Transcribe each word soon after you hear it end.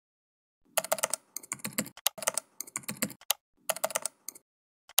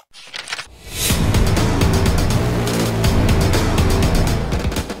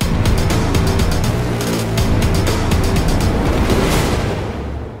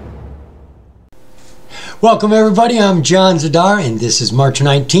Welcome everybody, I'm John Zidar and this is March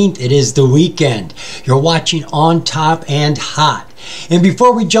 19th. It is the weekend. You're watching On Top and Hot. And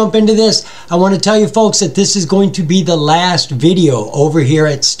before we jump into this, I want to tell you folks that this is going to be the last video over here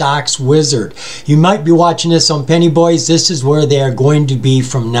at StockWizard. You might be watching this on Pennybois. This is where they are going to be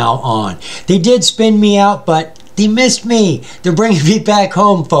from now on. They did spin me out, but they missed me. They're bringing me back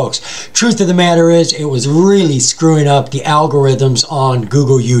home, folks. Truth of the matter is, it was really screwing up the algorithms on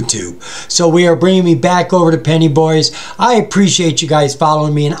Google YouTube. So we are bringing me back over to Pennybois. I appreciate you guys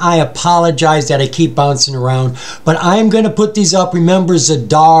following me, and I apologize that I keep bouncing around. But I'm going to put these up. Remember,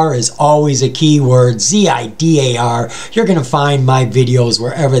 Zidar is always a keyword. Z-I-D-A-R. You're going to find my videos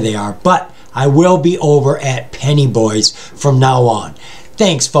wherever they are. But I will be over at Pennybois from now on.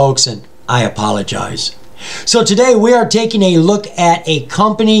 Thanks, folks, and I apologize. So today we are taking a look at a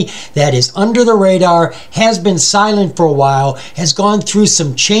company that is under the radar, has been silent for a while, has gone through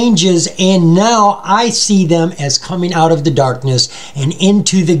some changes, and now I see them as coming out of the darkness and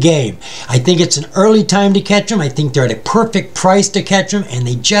into the game. I think it's an early time to catch them. I think they're at a perfect price to catch them, and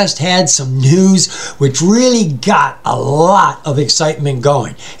they just had some news which really got a lot of excitement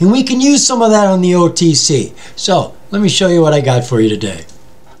going. And we can use some of that on the OTC. So let me show you what I got for you today.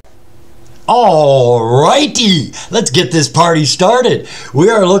 Alrighty, let's get this party started. We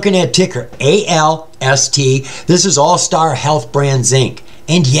are looking at ticker ALST. This is All Star Health Brands Inc.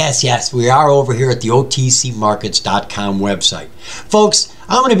 And yes, we are over here at the OTCmarkets.com website. Folks,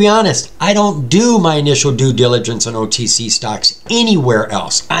 I'm going to be honest, I don't do my initial due diligence on OTC stocks anywhere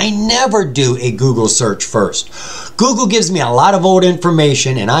else. I never do a Google search first. Google gives me a lot of old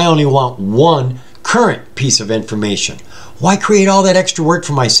information, and I only want one current piece of information. Why create all that extra work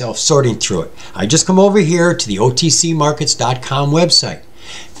for myself sorting through it? I just come over here to the OTCmarkets.com website.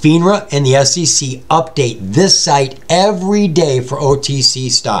 FINRA and the SEC update this site every day for OTC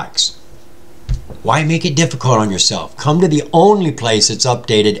stocks. Why make it difficult on yourself? Come to the only place it's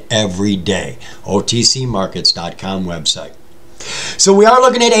updated every day, OTCmarkets.com website. So we are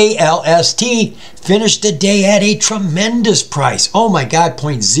looking at ALST, finished the day at a tremendous price. Oh my God,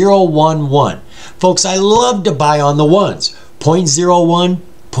 0.011. Folks, I love to buy on the ones. 0.01,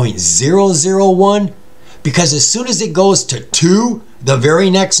 0.001, because as soon as it goes to 2, the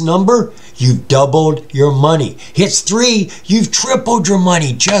very next number, you've doubled your money. Hits 3, you've tripled your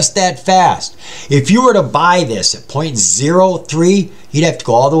money just that fast. If you were to buy this at 0.03, you'd have to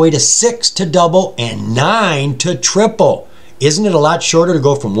go all the way to 6 to double and 9 to triple. Isn't it a lot shorter to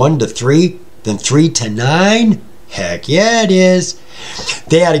go from 1 to 3 than 3 to 9? Heck yeah, it is.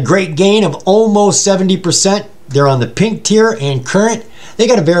 They had a great gain of almost 70%. They're on the pink tier and current. They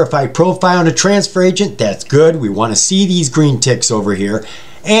got a verified profile and a transfer agent. That's good. We want to see these green ticks over here.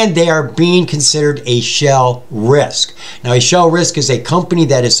 And they are being considered a shell risk. Now, a shell risk is a company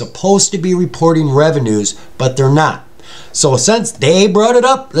that is supposed to be reporting revenues, but they're not. So since they brought it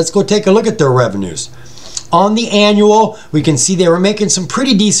up, let's go take a look at their revenues. On the annual, we can see they were making some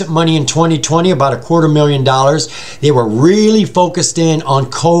pretty decent money in 2020, about $250,000. They were really focused in on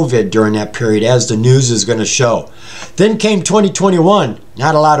COVID during that period, as the news is going to show. Then came 2021,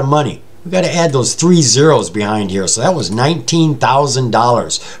 not a lot of money. We got to add those 3 zeros behind here. So that was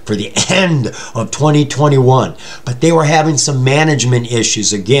 $19,000 for the end of 2021. But they were having some management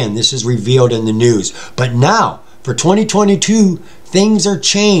issues. Again, this is revealed in the news. But now, for 2022, things are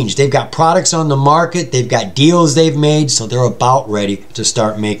changed. They've got products on the market. They've got deals they've made. So they're about ready to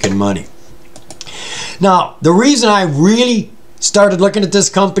start making money. Now, the reason I really started looking at this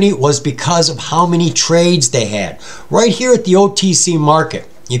company was because of how many trades they had. Right here at the OTC market.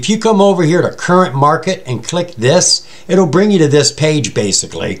 If you come over here to current market and click this, it'll bring you to this page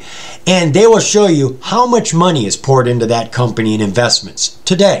basically. And they will show you how much money is poured into that company in investments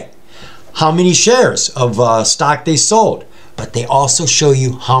today. How many shares of stock they sold. But they also show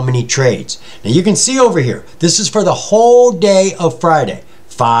you how many trades. Now you can see over here, this is for the whole day of Friday.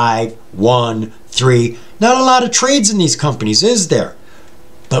 5, 1, 3. Not a lot of trades in these companies, is there?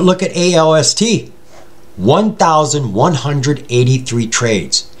 But look at ALST. 1,183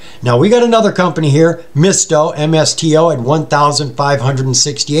 trades. Now we got another company here, MSTO, at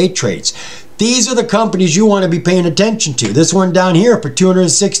 1,568 trades. These are the companies you want to be paying attention to. This one down here for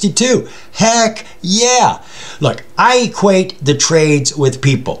 262. Heck yeah. Look, I equate the trades with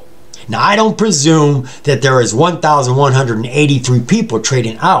people. Now, I don't presume that there is 1,183 people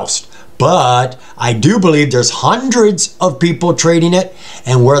trading ALST, but I do believe there's hundreds of people trading it,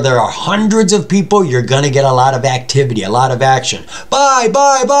 and where there are hundreds of people, you're going to get a lot of activity, a lot of action. Buy,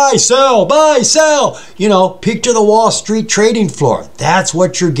 sell, you know, picture the Wall Street trading floor. That's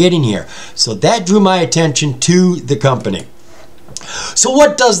what you're getting here. So that drew my attention to the company. So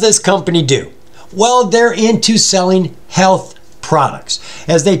what does this company do? Well, they're into selling health products.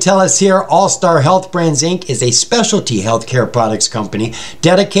 As they tell us here, All Star Health Brands Inc. is a specialty healthcare products company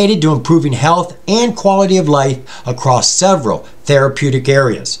dedicated to improving health and quality of life across several therapeutic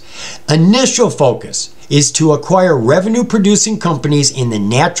areas. Initial focus is to acquire revenue-producing companies in the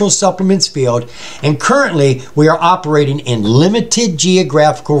natural supplements field, and currently we are operating in limited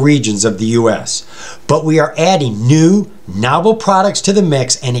geographical regions of the U.S. But we are adding new, novel products to the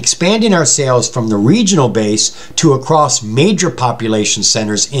mix and expanding our sales from the regional base to across major population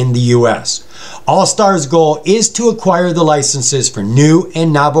centers in the U.S. All Star's goal is to acquire the licenses for new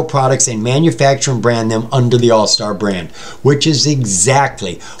and novel products and manufacture and brand them under the All Star brand, which is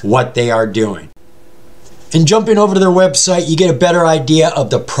exactly what they are doing. And jumping over to their website, you get a better idea of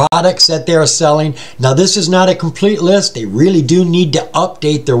the products that they are selling. Now, this is not a complete list. They really do need to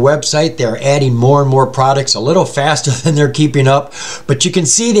update their website. They're adding more and more products a little faster than they're keeping up. But you can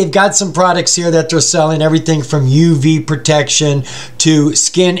see they've got some products here that they're selling, everything from UV protection to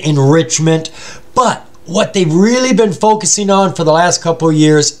skin enrichment. But what they've really been focusing on for the last couple of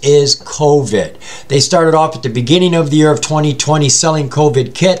years is COVID. They started off at the beginning of the year of 2020 selling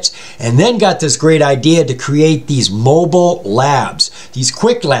COVID kits, and then got this great idea to create these mobile labs, these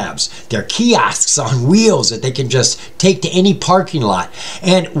quick labs. They're kiosks on wheels that they can just take to any parking lot.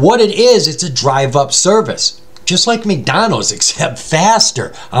 And what it is, it's a drive-up service. Just like McDonald's, except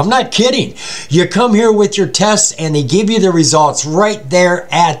faster. I'm not kidding. You come here with your tests and they give you the results right there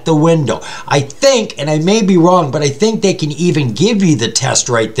at the window. I think, and I may be wrong, but I think they can even give you the test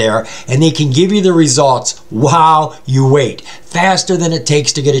right there and they can give you the results while you wait. Faster than it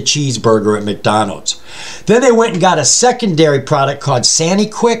takes to get a cheeseburger at McDonald's. Then they went and got a secondary product called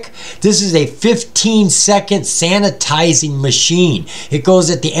SaniQuick. This is a 15-second sanitizing machine. It goes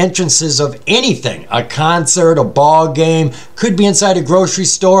at the entrances of anything, a concert, a ball game, could be inside a grocery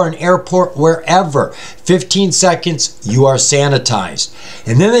store, an airport, wherever. 15 seconds, you are sanitized.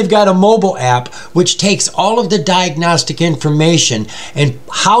 And then they've got a mobile app which takes all of the diagnostic information and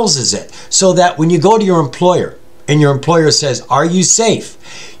houses it so that when you go to your employer, and your employer says, "Are you safe?"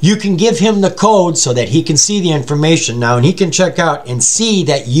 you can give him the code so that he can see the information now and he can check out and see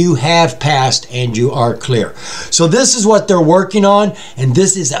that you have passed and you are clear. So this is what they're working on, and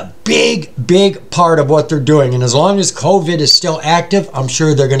this is a big, big part of what they're doing. And as long as COVID is still active, I'm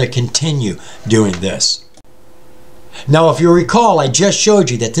sure they're going to continue doing this. Now, if you recall, I just showed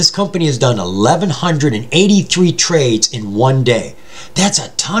you that this company has done 1,183 trades in one day. That's a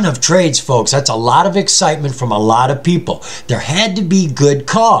ton of trades, folks. That's a lot of excitement from a lot of people. There had to be good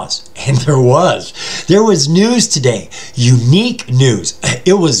cause, and there was. There was news today, unique news.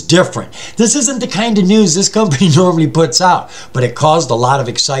 It was different. This isn't the kind of news this company normally puts out, but it caused a lot of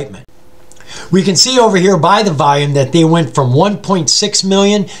excitement. We can see over here by the volume that they went from 1.6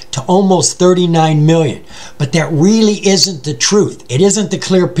 million to almost 39 million. But that really isn't the truth. It isn't the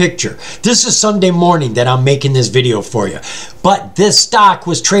clear picture. This is Sunday morning that I'm making this video for you. But this stock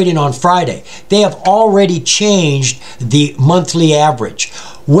was trading on Friday. They have already changed the monthly average.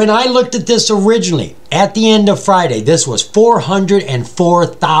 When I looked at this originally, at the end of Friday, this was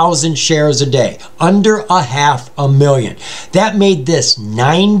 404,000 shares a day, under 500,000. That made this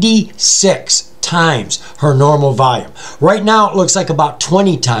 96 times her normal volume. Right now, it looks like about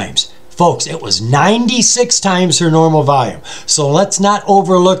 20 times. Folks, it was 96 times her normal volume. So let's not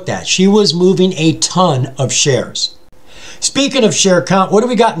overlook that. She was moving a ton of shares. Speaking of share count, what do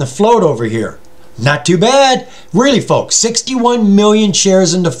we got in the float over here? Not too bad. Really, folks, 61 million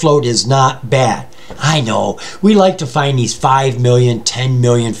shares in the float is not bad. I know, we like to find these 5 million, 10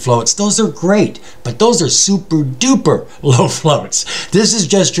 million floats. Those are great, but those are super duper low floats. This is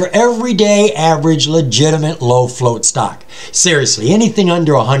just your everyday average legitimate low float stock. Seriously, anything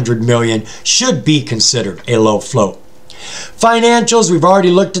under 100 million should be considered a low float. Financials, we've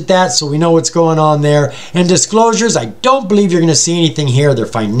already looked at that, so we know what's going on there. And disclosures, I don't believe you're going to see anything here. Their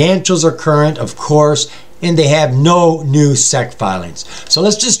financials are current, of course, and they have no new SEC filings. So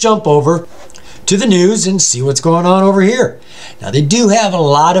let's just jump over to the news and see what's going on over here. Now, they do have a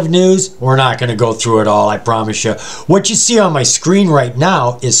lot of news. We're not going to go through it all, I promise you. What you see on my screen right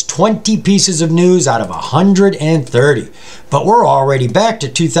now is 20 pieces of news out of 130. But we're already back to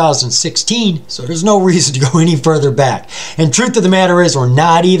 2016, so there's no reason to go any further back. And truth of the matter is, we're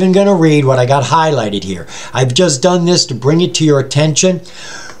not even going to read what I got highlighted here. I've just done this to bring it to your attention.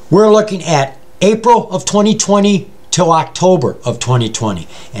 We're looking at April of 2020 till October of 2020.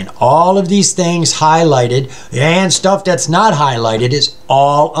 And all of these things highlighted and stuff that's not highlighted is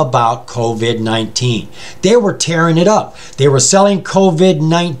all about COVID-19. They were tearing it up. They were selling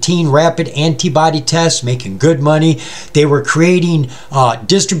COVID-19 rapid antibody tests, making good money. They were creating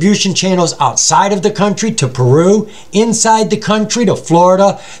distribution channels outside of the country to Peru, inside the country to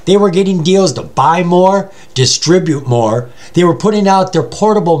Florida. They were getting deals to buy more, distribute more. They were putting out their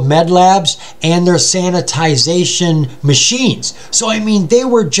portable med labs and their sanitization machines. So, I mean, they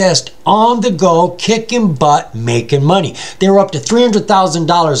were just on the go, kicking butt, making money. They were up to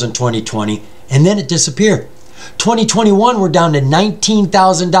 $300,000 in 2020, and then it disappeared. 2021, we're down to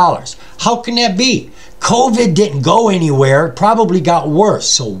 $19,000. How can that be? COVID didn't go anywhere, it probably got worse.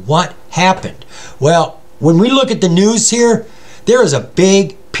 So what happened? Well, when we look at the news here, there is a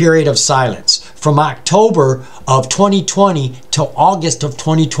big period of silence from October of 2020 till August of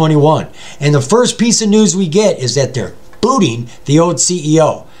 2021. And the first piece of news we get is that they're booting the old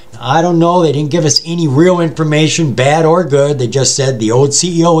CEO. Now, I don't know, they didn't give us any real information, bad or good. They just said the old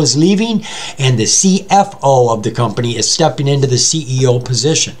CEO is leaving and the CFO of the company is stepping into the CEO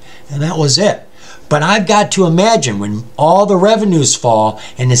position. And that was it. But I've got to imagine when all the revenues fall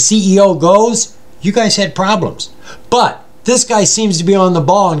and the CEO goes, you guys had problems. But this guy seems to be on the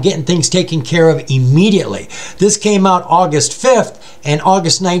ball and getting things taken care of immediately. This came out August 5th, and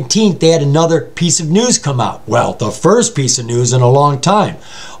August 19th, they had another piece of news come out. Well, the first piece of news in a long time.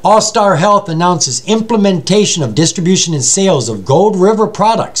 All-Star Health announces implementation of distribution and sales of Gold River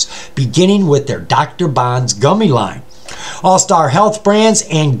products, beginning with their Dr. Bond's gummy line. All-Star Health Brands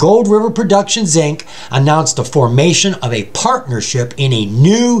and Gold River Productions, Inc. announced the formation of a partnership in a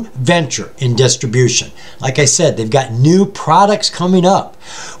new venture in distribution. Like I said, they've got new products coming up.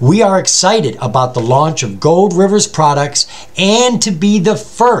 We are excited about the launch of Gold River's products and to be the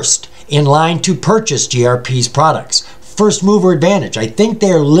first in line to purchase GRP's products. First mover advantage. I think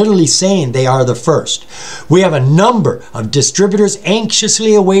they're literally saying they are the first. We have a number of distributors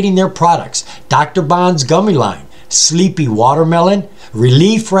anxiously awaiting their products. Dr. Bond's gummy line, Sleepy Watermelon,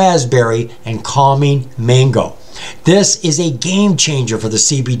 Relief Raspberry, and Calming Mango. This is a game changer for the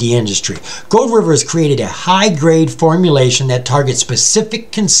CBD industry. Gold River has created a high-grade formulation that targets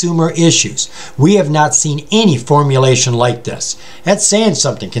specific consumer issues. We have not seen any formulation like this. That's saying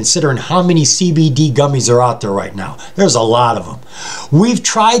something considering how many CBD gummies are out there right now. There's a lot of them. We've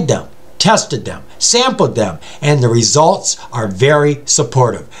tried them, tested them, sampled them, and the results are very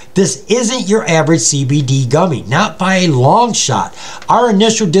supportive. This isn't your average CBD gummy, not by a long shot. Our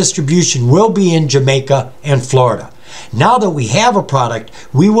initial distribution will be in Jamaica and Florida. Now that we have a product,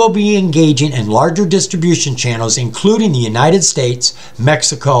 we will be engaging in larger distribution channels, including the United States,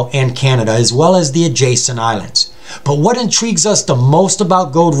 Mexico, and Canada, as well as the adjacent islands. But what intrigues us the most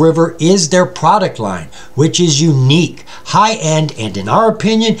about Gold River is their product line, which is unique, high-end, and in our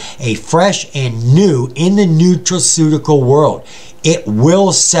opinion, a fresh and new in the nutraceutical world. It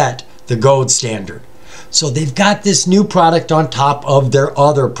will set the gold standard. So they've got this new product on top of their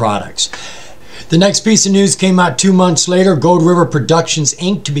other products. The next piece of news came out 2 months later. Gold River Productions,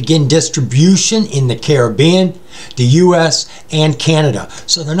 Inc. to begin distribution in the Caribbean, the U.S., and Canada.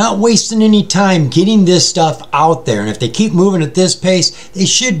 So they're not wasting any time getting this stuff out there. And if they keep moving at this pace, they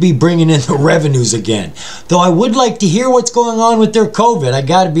should be bringing in the revenues again. Though I would like to hear what's going on with their COVID. I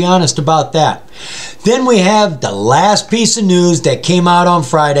got to be honest about that. Then we have the last piece of news that came out on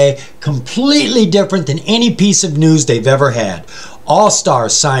Friday, completely different than any piece of news they've ever had. All-Star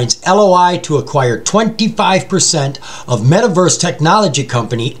signs LOI to acquire 25% of metaverse technology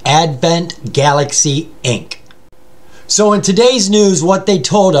company Advent Galaxy Inc. So in today's news, what they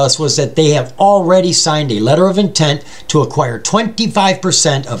told us was that they have already signed a letter of intent to acquire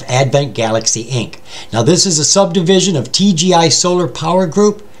 25% of Advent Galaxy Inc. Now this is a subdivision of TGI Solar Power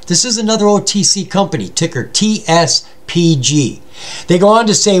Group. This is another OTC company, ticker TSPG. They go on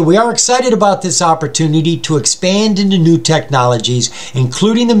to say, we are excited about this opportunity to expand into new technologies,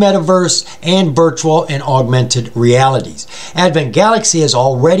 including the metaverse and virtual and augmented realities. Advent Galaxy has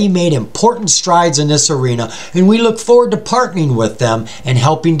already made important strides in this arena, and we look forward to partnering with them and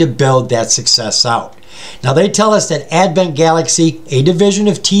helping to build that success out. Now they tell us that Advent Galaxy, a division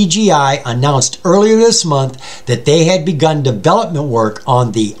of TGI, announced earlier this month that they had begun development work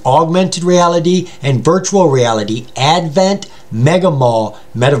on the augmented reality and virtual reality Advent Mega Mall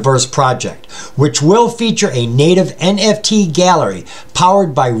Metaverse project, which will feature a native NFT gallery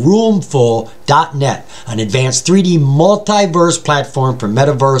powered by Roomful.net, an advanced 3D multiverse platform for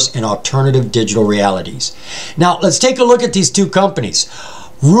metaverse and alternative digital realities. Now let's take a look at these two companies.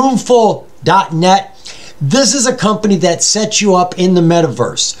 Roomful.net, this is a company that sets you up in the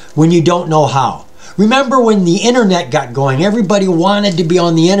metaverse when you don't know how. Remember when the internet got going, everybody wanted to be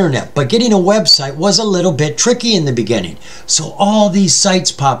on the internet, but getting a website was a little bit tricky in the beginning. So all these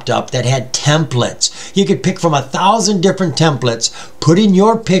sites popped up that had templates. You could pick from 1,000 different templates, put in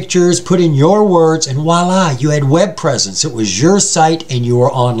your pictures, put in your words, and voila, you had web presence. It was your site and you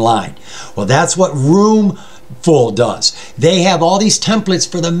were online. Well, that's what Roomful does. They have all these templates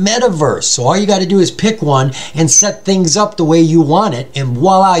for the metaverse. So all you got to do is pick one and set things up the way you want it, and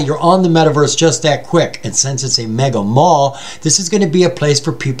voila, you're on the metaverse just that quick. And since it's a mega mall, this is going to be a place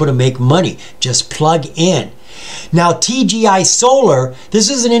for people to make money. Just plug in. Now, TGI Solar, this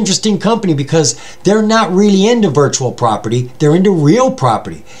is an interesting company because they're not really into virtual property. They're into real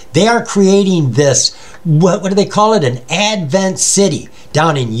property. They are creating this, what do they call it? An Advent City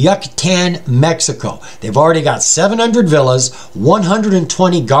down in Yucatan, Mexico. They've already got 700 villas,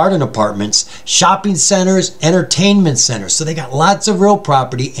 120 garden apartments, shopping centers, entertainment centers. So they got lots of real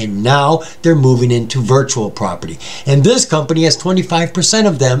property, and now they're moving into virtual property. And this company has 25%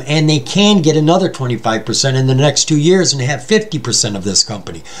 of them, and they can get another 25% in the next 2 years, and they have 50% of this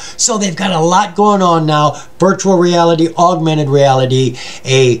company. So they've got a lot going on now. Virtual reality, augmented reality,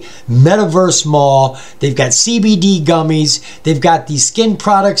 a metaverse mall. They've got CBD gummies. They've got these skin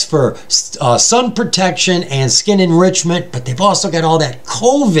products for sun protection and skin enrichment, but they've also got all that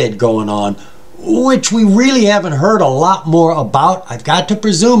COVID going on, which we really haven't heard a lot more about. I've got to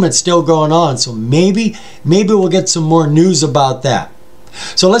presume it's still going on, so maybe we'll get some more news about that.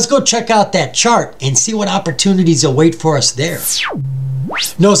 So let's go check out that chart and see what opportunities await for us there.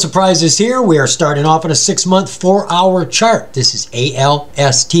 No surprises here. We are starting off on a 6-month, 4-hour chart. This is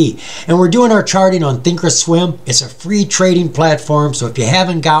ALST. And we're doing our charting on Thinkorswim. It's a free trading platform, so if you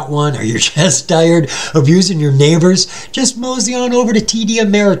haven't got one or you're just tired of using your neighbors, just mosey on over to TD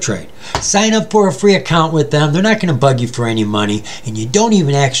Ameritrade. Sign up for a free account with them. They're not going to bug you for any money, and you don't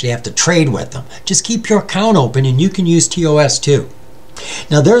even actually have to trade with them. Just keep your account open, and you can use TOS too.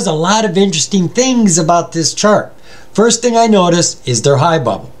 Now, there's a lot of interesting things about this chart. First thing I noticed is their high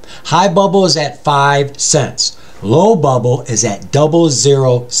bubble. High bubble is at 5 cents. Low bubble is at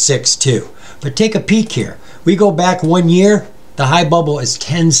 0062. But take a peek here. We go back 1 year, the high bubble is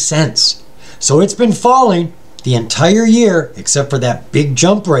 10 cents. So it's been falling the entire year, except for that big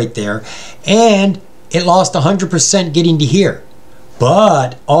jump right there, and it lost 100% getting to here.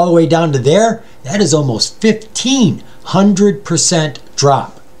 But all the way down to there, that is almost 1,500%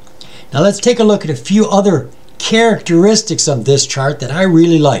 drop. Now let's take a look at a few other characteristics of this chart that I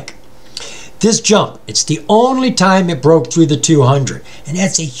really like. This jump, it's the only time it broke through the 200, and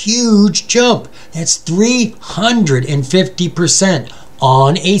that's a huge jump. That's 350%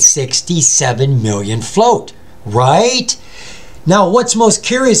 on a 67 million float, right? Now, what's most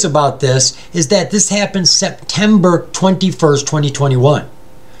curious about this is that this happened September 21st, 2021.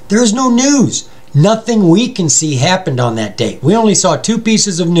 There's no news. Nothing we can see happened on that date. We only saw 2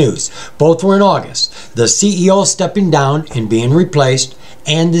 pieces of news. Both were in August. The CEO stepping down and being replaced,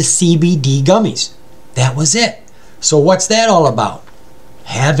 and the CBD gummies. That was it. So what's that all about?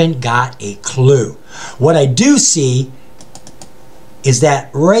 Haven't got a clue. What I do see is that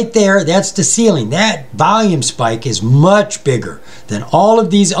right there, that's the ceiling. That volume spike is much bigger than all of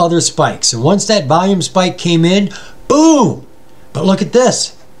these other spikes. And once that volume spike came in, boom! But look at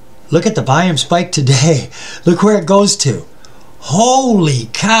this. Look at the volume spike today. Look where it goes to. Holy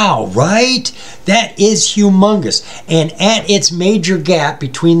cow, right? That is humongous. And at its major gap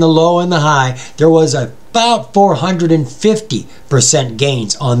between the low and the high, there was about 450%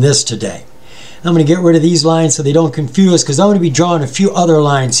 gains on this today. I'm going to get rid of these lines so they don't confuse, because I'm going to be drawing a few other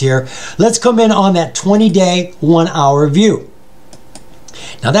lines here. Let's come in on that 20-day, 1-hour view.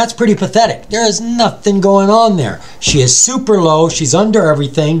 Now that's pretty pathetic. There is nothing going on there. She is super low. She's under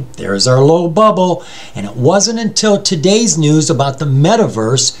everything. There's our low bubble. And it wasn't until today's news about the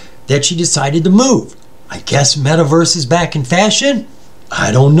metaverse that she decided to move. I guess metaverse is back in fashion?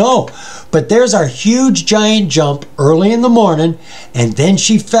 I don't know. But there's our huge giant jump early in the morning, and then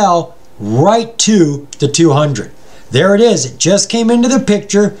she fell right to the 200. There it is. It just came into the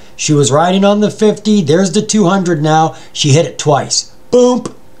picture. She was riding on the 50. There's the 200 now. She hit it twice. Boom,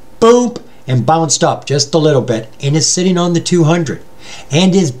 boom, and bounced up just a little bit, and is sitting on the 200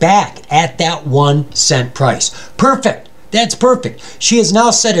 and is back at that 1 cent price. Perfect. That's perfect. She has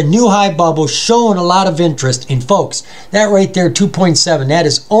now set a new high bubble, showing a lot of interest. And folks, that right there, 2.7, that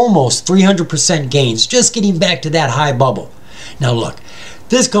is almost 300% gains, just getting back to that high bubble. Now look,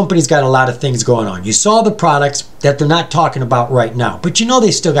 this company's got a lot of things going on. You saw the products that they're not talking about right now, but you know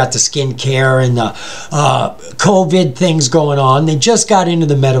they still got the skincare and the COVID things going on. They just got into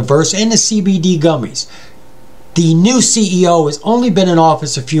the metaverse and the CBD gummies. The new CEO has only been in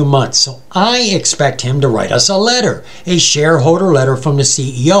office a few months, so I expect him to write us a letter, a shareholder letter from the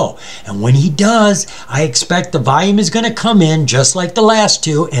CEO. And when he does, I expect the volume is going to come in just like the last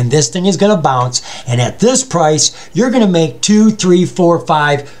two, and this thing is going to bounce. And at this price, you're going to make 2, 3, 4,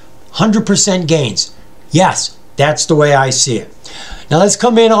 500% gains. Yes, that's the way I see it. Now let's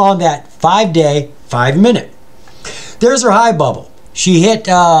come in on that 5-day, 5-minute. There's her high bubble. She hit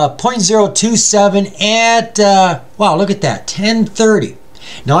 0.027 at, wow, look at that, 1030.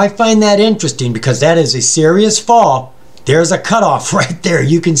 Now I find that interesting because that is a serious fall. There's a cutoff right there.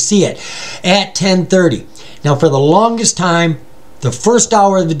 You can see it at 1030. Now for the longest time, the first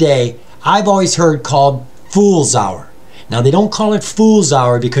hour of the day, I've always heard called fool's hour. Now they don't call it fool's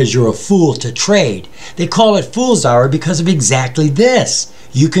hour because you're a fool to trade. They call it fool's hour because of exactly this.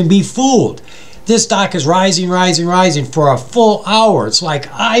 You can be fooled. This stock is rising, rising, rising for a full hour. It's like,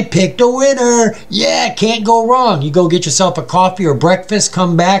 I picked a winner. Yeah, can't go wrong. You go get yourself a coffee or breakfast,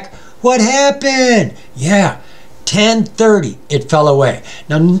 come back. What happened? Yeah, 10:30, it fell away.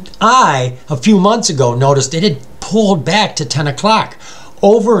 Now, I, a few months ago, noticed it had pulled back to 10 o'clock.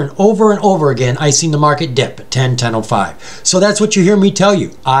 Over and over and over again, I seen the market dip at 10:05. So that's what you hear me tell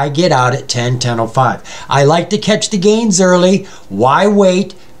you. I get out at 10:05. I like to catch the gains early. Why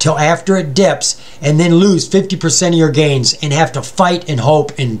wait till after it dips and then lose 50% of your gains and have to fight and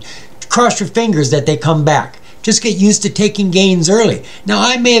hope and cross your fingers that they come back? Just get used to taking gains early. Now,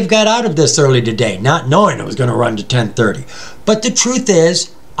 I may have got out of this early today, not knowing it was going to run to 10:30. But the truth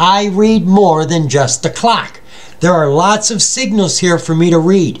is, I read more than just the clock. There are lots of signals here for me to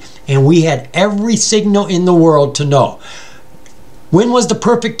read, and we had every signal in the world to know. When was the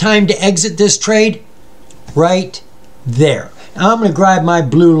perfect time to exit this trade? Right there. Now I'm going to grab my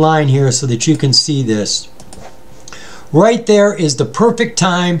blue line here so that you can see this. Right there is the perfect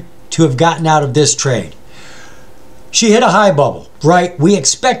time to have gotten out of this trade. She hit a high bubble, right? We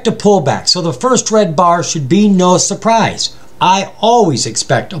expect a pullback, so the first red bar should be no surprise. I always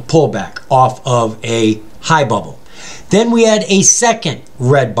expect a pullback off of a high bubble. Then we had a second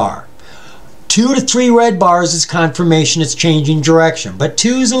red bar. 2 to 3 red bars is confirmation it's changing direction, but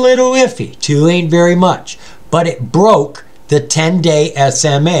 2 is a little iffy. 2 ain't very much, but it broke the 10-day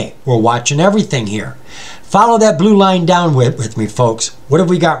SMA. We're watching everything here. Follow that blue line down with me, folks. What have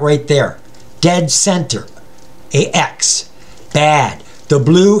we got right there? Dead center, a X, bad. The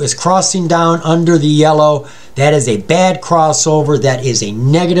blue is crossing down under the yellow. That is a bad crossover. That is a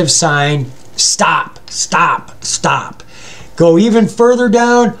negative sign. Stop, stop, stop. Go even further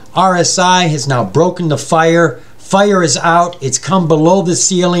down. RSI has now broken the fire. Fire is out. It's come below the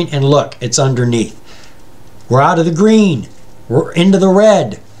ceiling, and look, it's underneath. We're out of the green. We're into the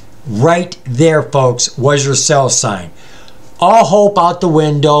red. Right there, folks, was your sell sign. All hope out the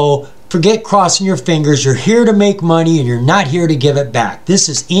window. Forget crossing your fingers. You're here to make money, and you're not here to give it back. This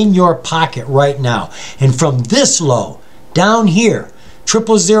is in your pocket right now. And from this low down here,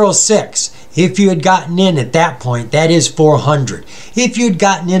 0006, if you had gotten in at that point, that is 400. If you'd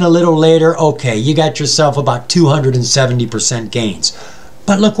gotten in a little later, okay, you got yourself about 270% gains.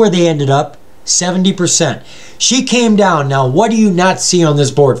 But look where they ended up, 70%. She came down. Now, what do you not see on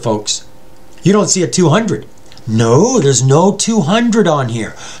this board, folks? You don't see a 200. No, there's no 200 on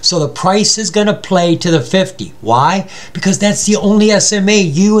here. So the price is going to play to the 50. Why? Because that's the only SMA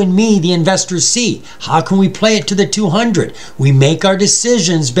you and me, the investors, see. How can we play it to the 200? We make our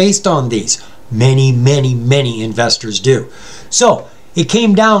decisions based on these. Many, many, many investors do. So it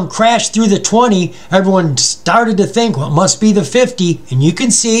came down, crashed through the 20. Everyone started to think, well, it must be the 50. And you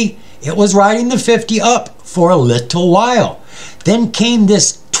can see it was riding the 50 up for a little while. Then came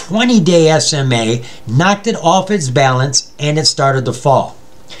this 20-day SMA, knocked it off its balance, and it started to fall.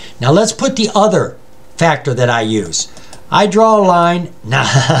 Now let's put the other factor that I use. I draw a line.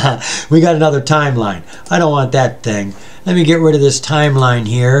 Nah, we got another timeline. I don't want that thing. Let me get rid of this timeline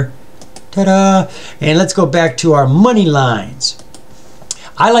here. Ta-da! And let's go back to our money lines.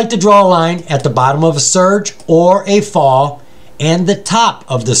 I like to draw a line at the bottom of a surge or a fall and the top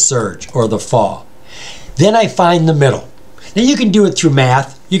of the surge or the fall. Then I find the middle. Now you can do it through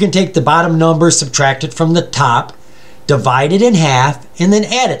math. You can take the bottom number, subtract it from the top, divide it in half, and then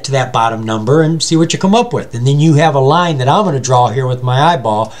add it to that bottom number and see what you come up with. And then you have a line that I'm going to draw here with my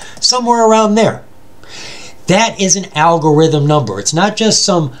eyeball somewhere around there. That is an algorithm number. It's not just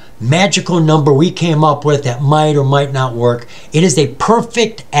some magical number we came up with that might or might not work. It is a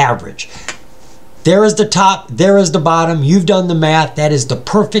perfect average. There is the top, there is the bottom. You've done the math. That is the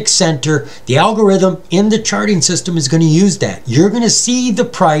perfect center. The algorithm in the charting system is going to use that. You're going to see the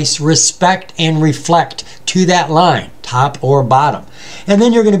price respect and reflect to that line, top or bottom. And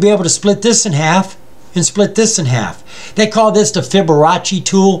then you're going to be able to split this in half and split this in half. They call this the Fibonacci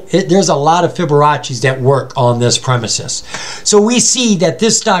tool. There's a lot of Fibonacci's that work on this premises. So we see that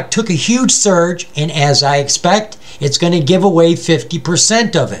this stock took a huge surge, and as I expect, it's going to give away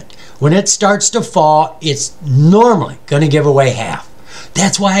 50% of it. When it starts to fall, it's normally going to give away half.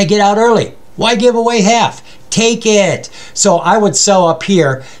 That's why I get out early. Why give away half? Take it. So I would sell up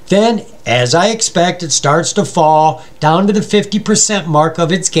here. Then, as I expect, it starts to fall down to the 50% mark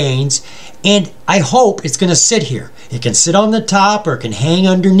of its gains. And I hope it's going to sit here. It can sit on the top or it can hang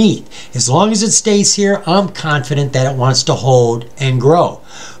underneath. As long as it stays here, I'm confident that it wants to hold and grow.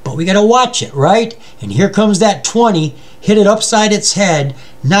 But we got to watch it, right? And here comes that 20, hit it upside its head,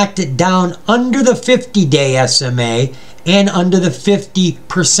 knocked it down under the 50-day SMA and under the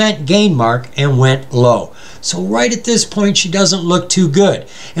 50% gain mark and went low. So right at this point, she doesn't look too good.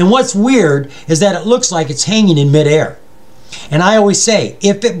 And what's weird is that it looks like it's hanging in midair. And I always say,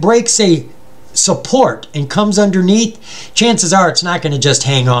 if it breaks a support and comes underneath, chances are it's not going to just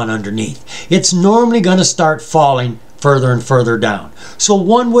hang on underneath. It's normally going to start falling further and further down. So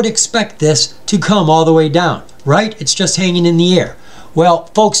one would expect this to come all the way down, right? It's just hanging in the air. Well,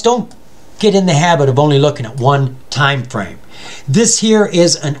 folks, don't get in the habit of only looking at one time frame. This here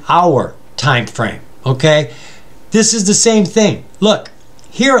is an hour time frame, okay? This is the same thing. Look,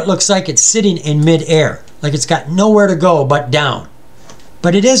 here it looks like it's sitting in midair, like it's got nowhere to go but down.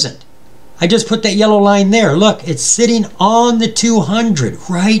 But it isn't. I just put that yellow line there. Look, it's sitting on the 200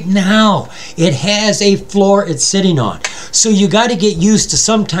 right now. It has a floor it's sitting on. So you got to get used to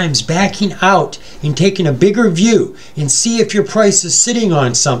sometimes backing out and taking a bigger view and see if your price is sitting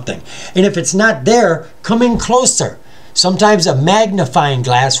on something. And if it's not there, come in closer. Sometimes a magnifying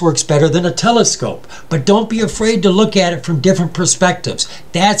glass works better than a telescope, but don't be afraid to look at it from different perspectives.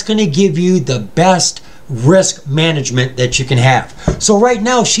 That's going to give you the best risk management that you can have. So right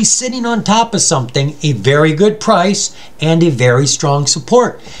now she's sitting on top of something, a very good price and a very strong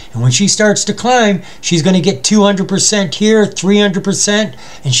support. And when she starts to climb, she's going to get 200% here, 300%,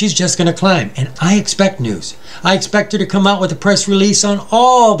 and she's just going to climb. And I expect news. I expect her to come out with a press release on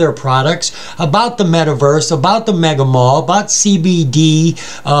all their products about the metaverse, about the mega mall, about CBD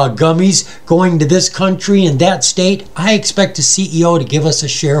gummies going to this country and that state. I expect the CEO to give us a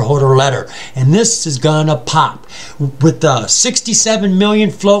shareholder letter. And this is going to pop. With the 67 million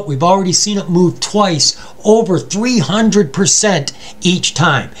float, we've already seen it move twice, over 300% each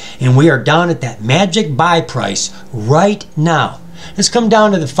time. And we are down at that magic buy price right now. Let's come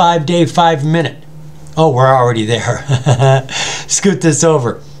down to the 5-day, 5-minute. Oh, we're already there. Scoot this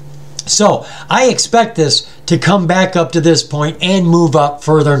over. So I expect this to come back up to this point and move up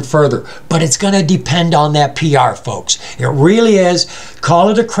further and further. But it's going to depend on that PR, folks. It really is. Call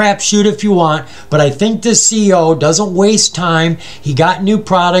it a crapshoot if you want. But I think this CEO doesn't waste time. He got new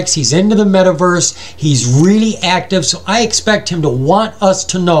products. He's into the metaverse. He's really active. So I expect him to want us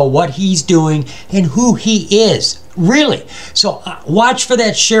to know what he's doing and who he is. Really. So watch for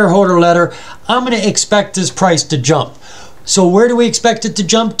that shareholder letter. I'm going to expect this price to jump. So where do we expect it to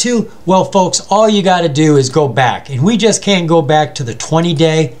jump to? Well, folks, all you got to do is go back. And we just can't go back to the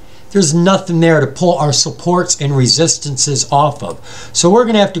 20-day. There's nothing there to pull our supports and resistances off of. So we're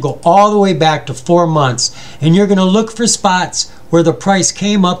going to have to go all the way back to 4 months. And you're going to look for spots where the price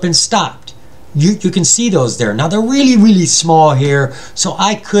came up and stopped. You can see those there. Now, they're really, really small here. So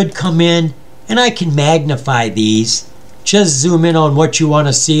I could come in and I can magnify these. Just zoom in on what you want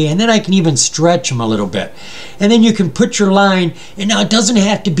to see, and then I can even stretch them a little bit. And then you can put your line, and now it doesn't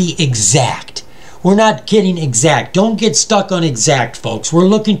have to be exact. We're not getting exact. Don't get stuck on exact, folks. We're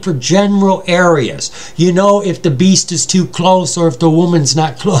looking for general areas. You know, if the beast is too close or if the woman's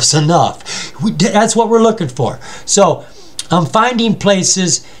not close enough. That's what we're looking for. So I'm finding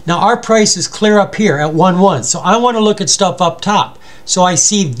places. Now our price is clear up here at 1.1. So I want to look at stuff up top. So I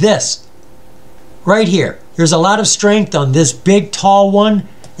see this right here. There's a lot of strength on this big tall one,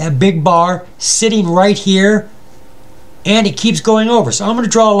 that big bar sitting right here, and it keeps going over. So I'm going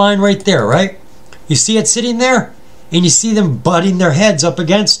to draw a line right there, right? You see it sitting there, and you see them butting their heads up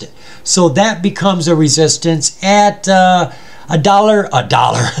against it. So that becomes a resistance at a dollar at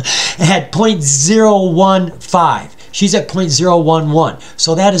 0.015. She's at 0.011.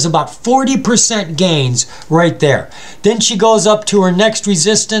 So that is about 40% gains right there. Then she goes up to her next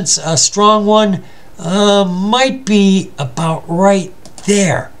resistance, a strong one. Might be about right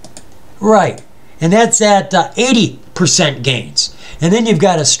there. Right. And that's at 80% gains. And then you've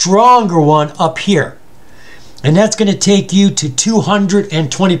got a stronger one up here. And that's going to take you to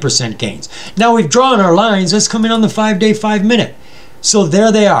 220% gains. Now we've drawn our lines. Let's come in on the 5-day, 5-minute. So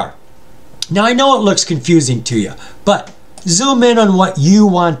there they are. Now I know it looks confusing to you, but zoom in on what you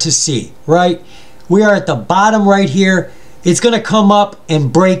want to see, right? We are at the bottom right here. It's going to come up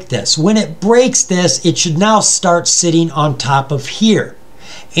and break this. When it breaks this, it should now start sitting on top of here.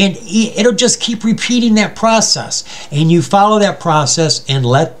 And it'll just keep repeating that process. And you follow that process and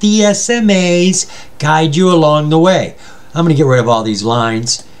let the SMAs guide you along the way. I'm going to get rid of all these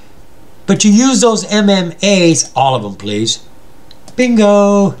lines. But you use those MMAs, all of them please.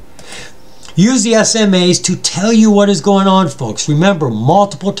 Bingo! Use the SMAs to tell you what is going on, folks. Remember,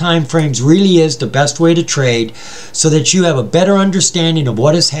 multiple time frames really is the best way to trade so that you have a better understanding of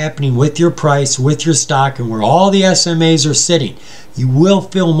what is happening with your price, with your stock, and where all the SMAs are sitting. You will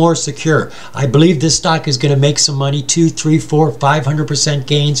feel more secure. I believe this stock is going to make some money, 2, 3, 4, 500%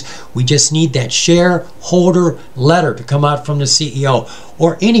 gains. We just need that shareholder letter to come out from the CEO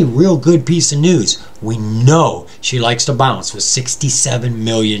or any real good piece of news. We know she likes to bounce with 67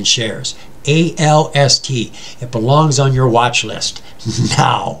 million shares. ALST. It belongs on your watch list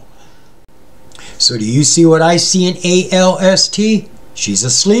now. So do you see what I see in ALST? She's a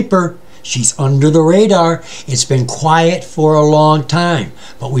sleeper. She's under the radar. It's been quiet for a long time,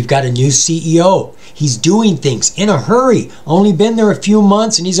 but we've got a new CEO. He's doing things in a hurry. Only been there a few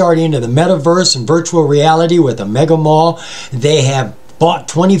months and he's already into the metaverse and virtual reality with a mega mall. They have bought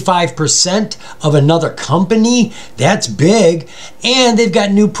 25% of another company. That's big. And they've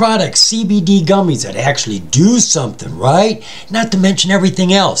got new products, CBD gummies that actually do something, right? Not to mention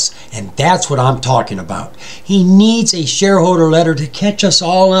everything else. And that's what I'm talking about. He needs a shareholder letter to catch us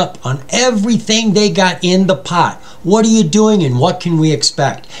all up on everything they got in the pot. What are you doing and what can we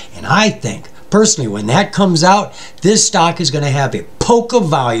expect? And I think, personally, when that comes out, this stock is going to have a poke of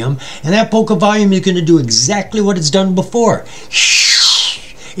volume, and that poke of volume is going to do exactly what it's done before.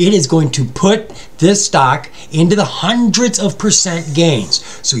 It is going to put this stock into the hundreds of percent gains.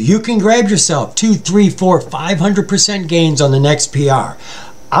 So you can grab yourself 2, 3, 4, 500% gains on the next PR.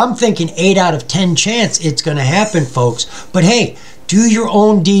 I'm thinking 8 out of 10 chance it's going to happen, folks. But hey, do your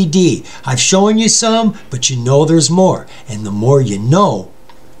own DD. I've shown you some, but you know there's more. And the more you know,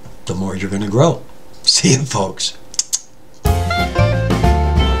 the more you're going to grow. See you, folks.